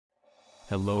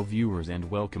Hello viewers and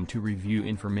welcome to Review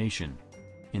Information.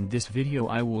 In this video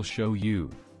I will show you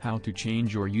how to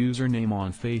change your username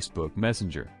on Facebook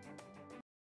Messenger.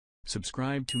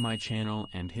 Subscribe to my channel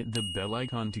and hit the bell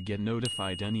icon to get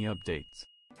notified any updates.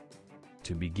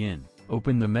 To begin,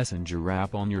 open the Messenger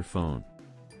app on your phone.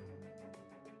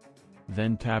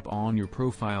 Then tap on your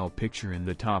profile picture in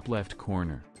the top left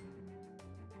corner.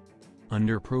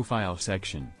 Under Profile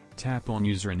section, tap on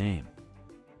Username.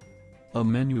 A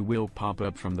menu will pop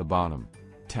up from the bottom.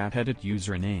 Tap Edit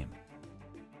Username.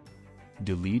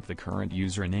 Delete the current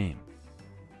username.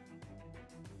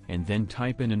 And then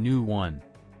type in a new one.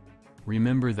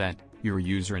 Remember that your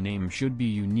username should be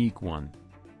a unique one.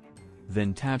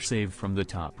 Then tap Save from the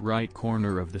top right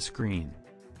corner of the screen.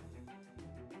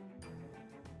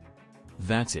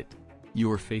 That's it.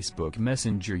 Your Facebook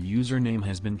Messenger username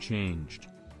has been changed.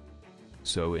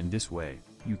 So in this way,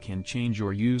 you can change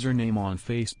your username on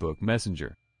Facebook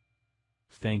Messenger.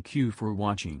 Thank you for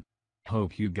watching.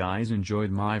 Hope you guys enjoyed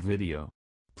my video.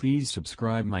 Please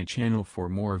subscribe my channel for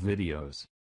more videos.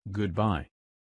 Goodbye.